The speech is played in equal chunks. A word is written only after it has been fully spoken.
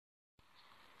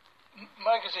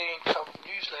magazine cover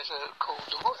newsletter called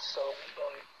The What's Song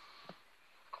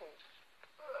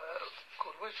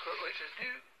called Whisper, which is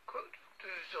new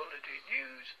Quoteology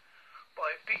News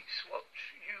by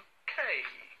Beastwatch UK.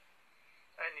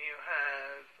 And you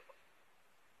have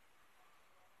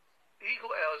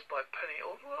Eagle Hours by Penny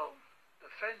Aldwell,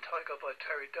 The Fen Tiger by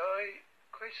Terry Dye,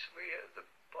 Chris the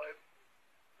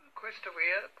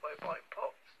Rea by Mike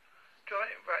Potts,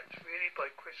 Giant Rats Really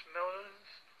by Chris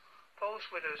Mellons, False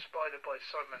Widow Spider by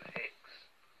Simon Hicks,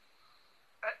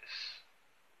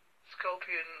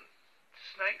 Scorpion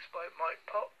Snakes by Mike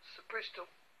Potts, The Bristol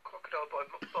Crocodile by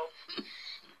Bob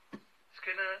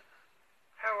Skinner,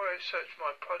 How I Search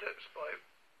My Products by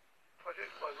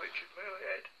Richard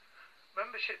Muirhead,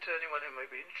 membership to anyone who may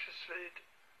be interested,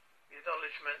 the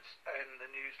acknowledgements and the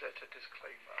newsletter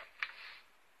disclaimer.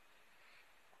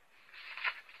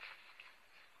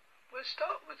 We'll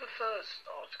start with the first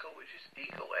article, which is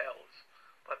Eagle Owls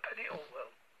by Penny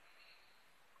Aldwell.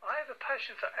 I have a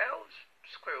passion for owls,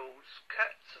 squirrels,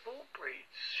 cats of all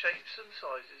breeds, shapes and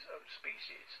sizes and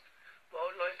species,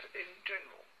 wildlife in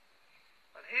general.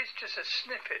 And here's just a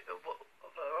snippet of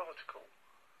her article.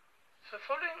 So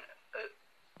following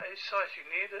a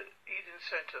sighting near the Eden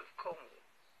Centre of Cornwall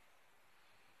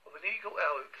of an eagle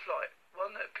owl in flight,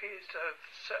 one that appears to have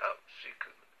set up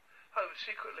home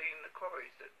secretly in the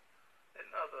quarries then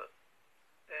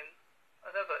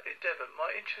another endeavour,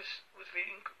 my interest was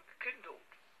being kindled.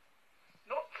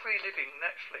 Not free living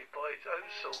naturally by its own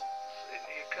source in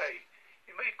the UK,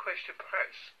 you may question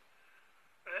perhaps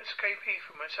an escapee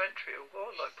from a sanctuary or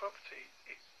wildlife property.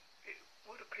 It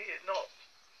would appear not.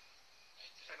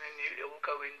 And then it will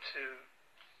go into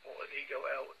what an eagle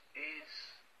owl is,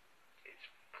 its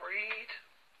breed,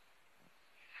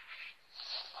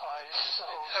 its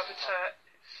habitat,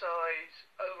 its size,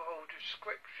 overall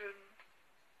description,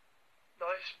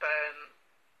 lifespan,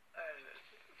 and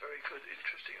a very good,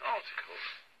 interesting article.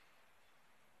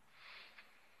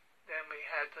 Then we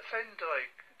had The Fen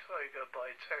Tiger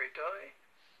by Terry Dye,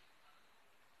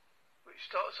 which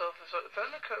starts off as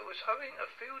Verniker was hoeing a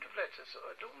field of lettuce,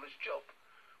 an enormous job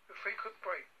with frequent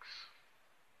breaks.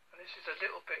 And this is a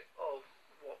little bit of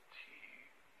what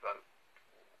he wrote,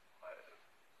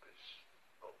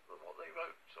 what they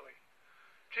wrote, sorry.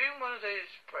 During one of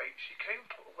these breaks, she came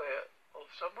aware of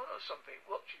someone or something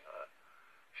watching her.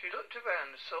 She looked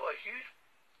around and saw a huge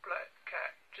black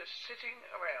cat just sitting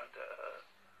around at her,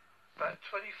 about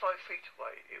 25 feet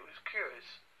away. It was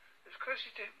curious. As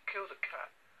she didn't kill the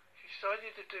cat, she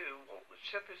decided to do what the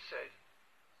shepherd said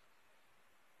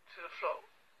to the flock,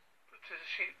 to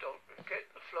the sheepdog, and get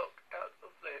the flock out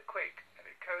of there quick, and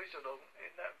it carries along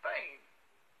in that vein.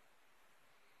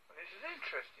 And this is an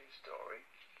interesting story.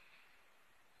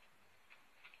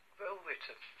 Well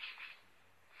written.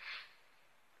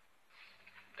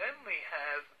 Then we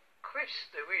have Chris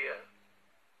the Rea,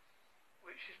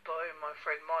 which is by my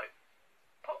friend Mike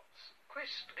Potts.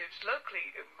 Chris lives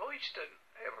locally in Royston,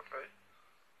 Hereford.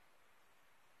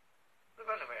 The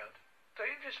runaround.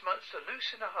 Dangerous monster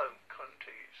loose in a home,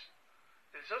 countries.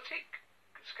 The exotic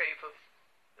escape of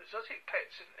exotic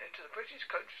pets into the British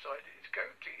countryside is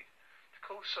guaranteed to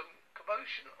cause some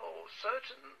commotion or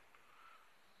certain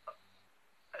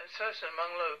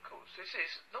among locals. This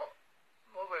is not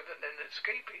more relevant than the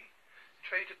escapee,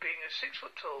 traded being a 6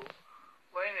 foot tall,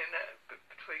 weighing in at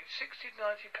between 60 and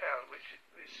 90 pounds, which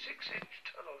is 6-inch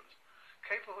talons,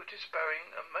 capable of disbarring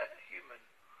a human,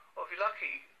 or if you're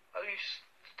lucky, only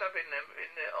stabbing them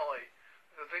in their eye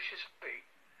with a vicious beak.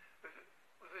 With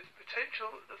the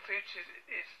potential, the feature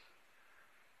is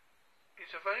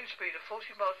a running speed of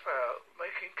 40 miles per hour,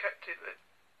 making captive an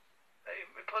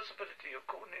impossibility of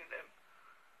cornering them.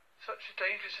 Such a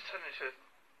dangerous alternative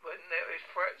when there is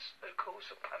threats and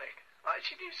cause of panic. I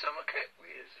actually knew some cat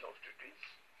rears and ostriches.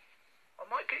 I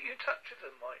might get you in touch with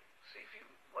them, Mike. See if you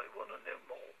might want to know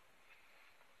more.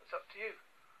 It's up to you.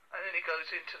 And then he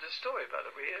goes into the story about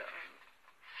the rear and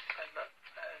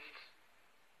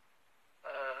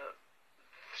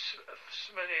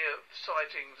familiar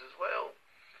sightings as well.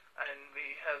 And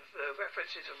we have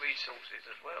references and resources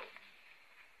as well.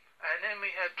 And then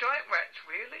we have giant rats,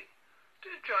 really? Do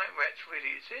giant rats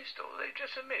really exist, or are they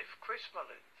just a myth? Chris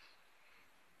Mullins.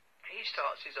 He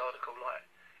starts his article like,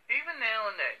 even now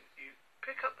and then, you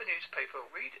pick up the newspaper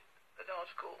or read an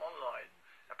article online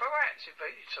about rats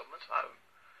invading someone's home.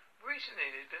 Recently,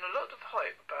 there's been a lot of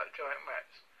hype about giant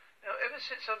rats. Now, ever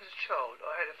since I was a child,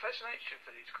 I had a fascination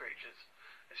for these creatures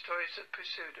and stories that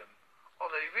pursued them. Are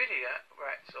they really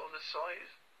rats or the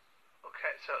size of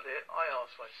cats out there? I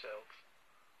ask myself.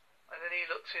 And then he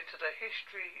looks into the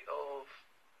history of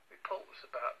reports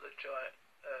about the giant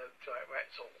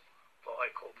rats or I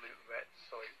call mutant rats,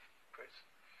 sorry, Chris.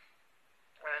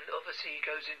 And obviously he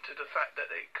goes into the fact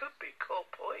that it could be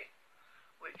corpoi,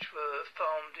 which were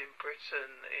farmed in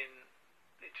Britain,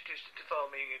 introduced into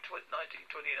farming in 1929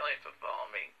 for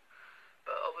farming,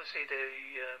 but obviously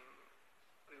they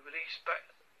were released back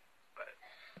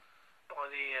by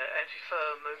the anti-fur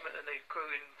movement, and they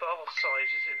grew in vast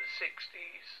sizes in the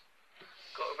 60s,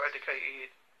 got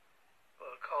eradicated by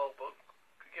carbon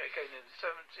again in the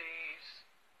 70s,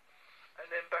 and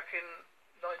then back in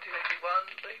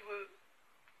 1981 they were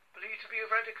believed to be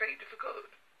eradicated for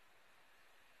good.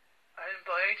 And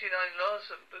by 89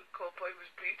 last, the corpoi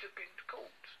was believed to have been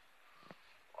caught.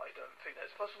 I don't think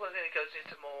that's possible. And then it goes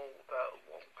into more about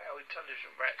how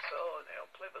intelligent rats are and how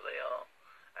clever they are,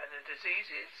 and the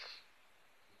diseases.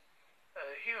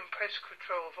 Human pest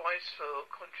control advice for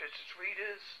conscientious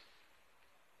readers.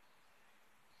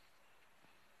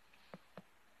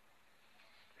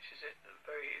 Which is a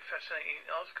very fascinating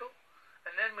article.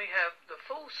 And then we have the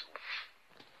false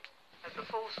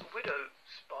widow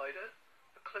spider.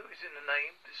 The clue is in the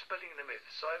name, dispelling the myth.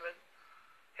 Simon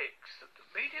Hicks. The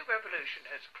media revolution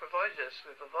has provided us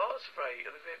with a vast array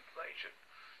of information,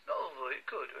 not all of it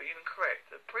good or even correct.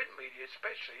 The print media,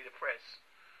 especially the press,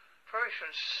 flourish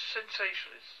from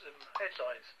sensationalism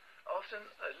headlines, often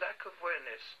a lack of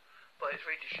awareness by its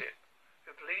readership,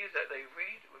 who believe that they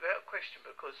read without question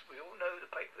because we all know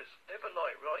the papers never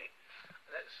lie, right?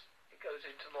 And it goes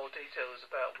into more details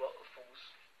about what a false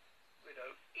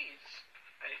widow is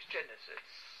and its genesis.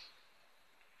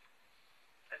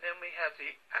 And then we have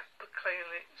the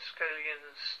Apocalian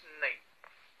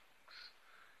snakes.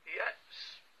 The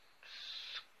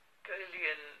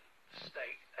Apocalian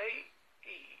snake,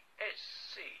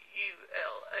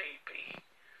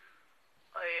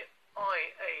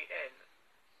 AsculapIan,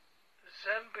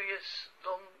 Zambius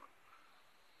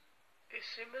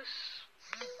longissimus,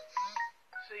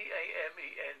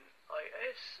 CAMENISLONGISSIMUS,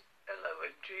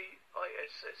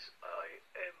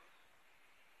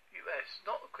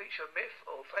 not a creature of myth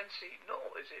or fancy,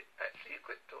 nor is it actually a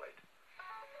cryptoid.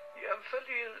 The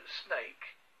Apocalian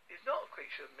snake is not a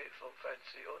creature of myth or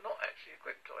fancy, or not actually a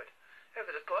cryptoid.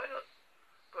 However, the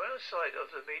binary side of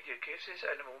the media gives this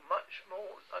animal much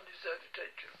more undeserved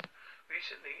attention.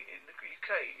 Recently in the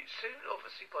UK, it's assumed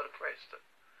obviously by the press so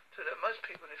that most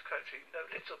people in this country know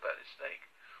little about this snake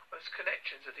or its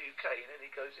connections to the UK, and then he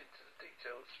goes into the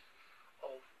details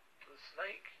of the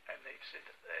snake and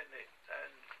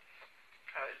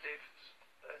how it lives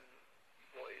and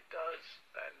what it does,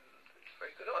 and it's a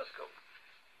very good article.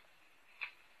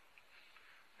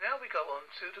 Now we go on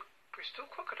to the Bristol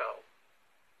crocodile.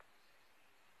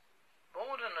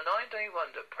 More than a 9-day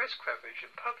wonder, press coverage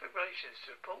and public relations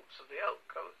to reports of the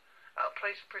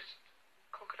outplaced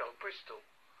crocodile Bristol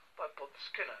by Bob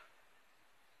Skinner.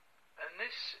 And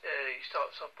this, he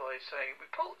starts off by saying,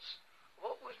 reports of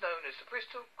what was known as the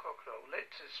Bristol crocodile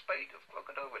led to a spate of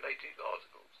crocodile-related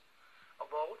articles of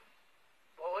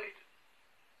wide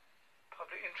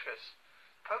public interest.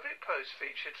 Public Post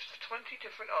featured 20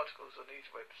 different articles on their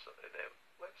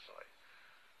website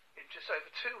in just over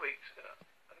 2 weeks.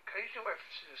 Occasional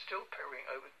references are still appearing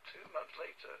over 2 months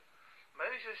later.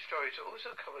 Many of the stories are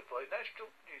also covered by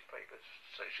national newspapers,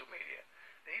 social media,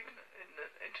 and even in the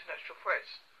international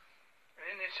press. And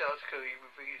in this article he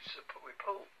reviews the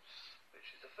reports,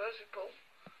 which is the first report,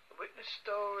 the witness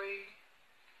story,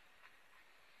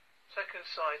 second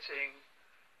sighting,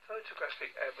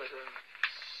 photographic evidence,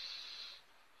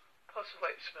 possible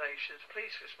explanations,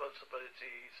 police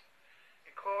responsibilities,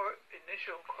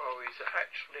 initial inquiries, the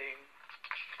hatchling,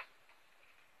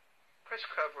 press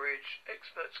coverage,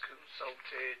 experts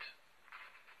consulted,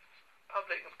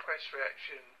 public and press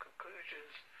reaction,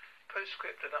 conclusions,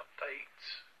 postscript and update,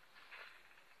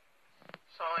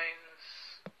 signs,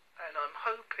 and I'm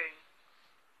hoping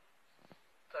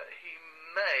that he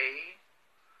may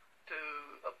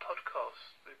do a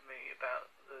podcast with me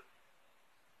about the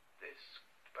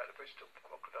Bristol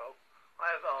crocodile.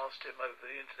 I have asked him over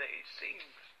the internet. He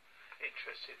seems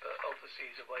interested, but obviously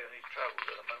he's away on his travels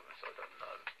at the moment, so I don't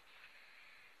know.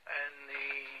 And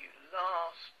the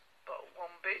last but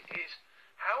one bit is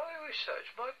how I research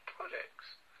my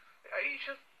projects. The age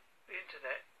of the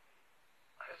internet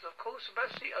has of course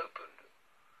massively opened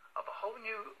up a whole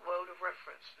new world of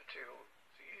reference material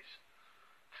to use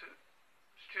to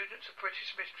Students of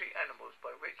British Mystery Animals by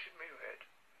Richard Muirhead.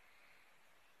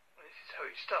 And this is how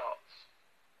it starts.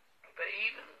 But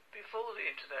even before the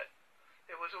internet,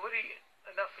 there was already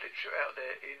enough literature out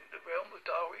there in the realm of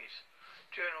diaries,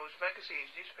 journals, magazines,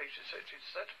 newspapers, such as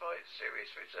certified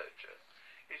serious researcher.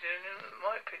 Is in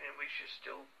my opinion, we should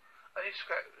still only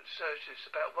scratch researchers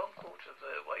about 1/4 of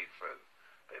their way through.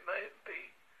 But it may be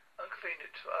between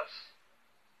it to us,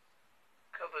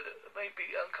 covered,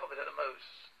 maybe uncovered at the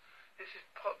most. This is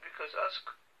partly because us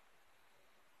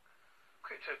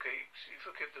crypto geeks, you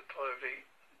forgive the probably,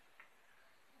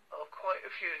 are quite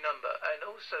a few in number, and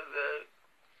also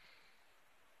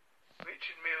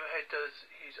Richard Muirhead does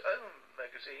his own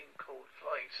magazine called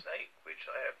Flying Snake, which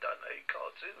I have done a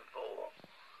cartoon for.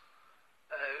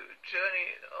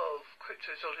 Journey of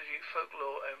Cryptozoology,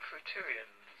 Folklore and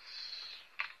Fruitarians.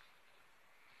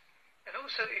 And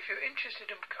also, if you're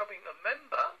interested in becoming a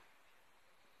member,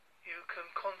 you can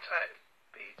contact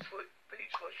Beastwatch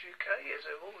UK, as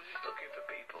they're always looking for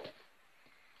people.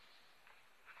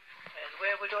 And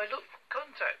where would I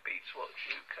contact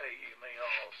Beastwatch UK, you may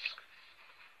ask?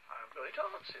 I'm going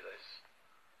to answer this.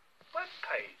 Web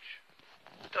page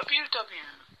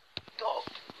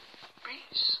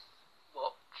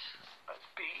www.beastwatch, that's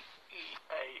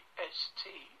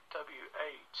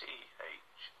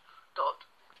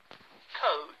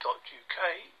beastwatch.co.uk,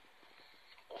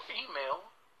 or email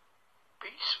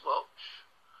Beastwatch,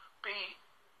 beastwatch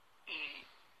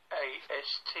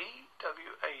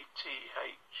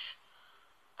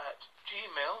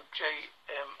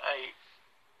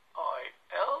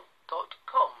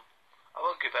 @gmail.com. I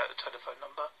won't give out the telephone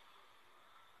number.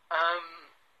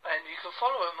 And you can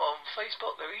follow them on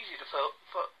Facebook. They're easy to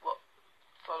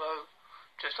follow.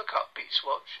 Just look up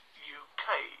Beastwatch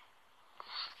UK.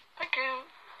 Thank you.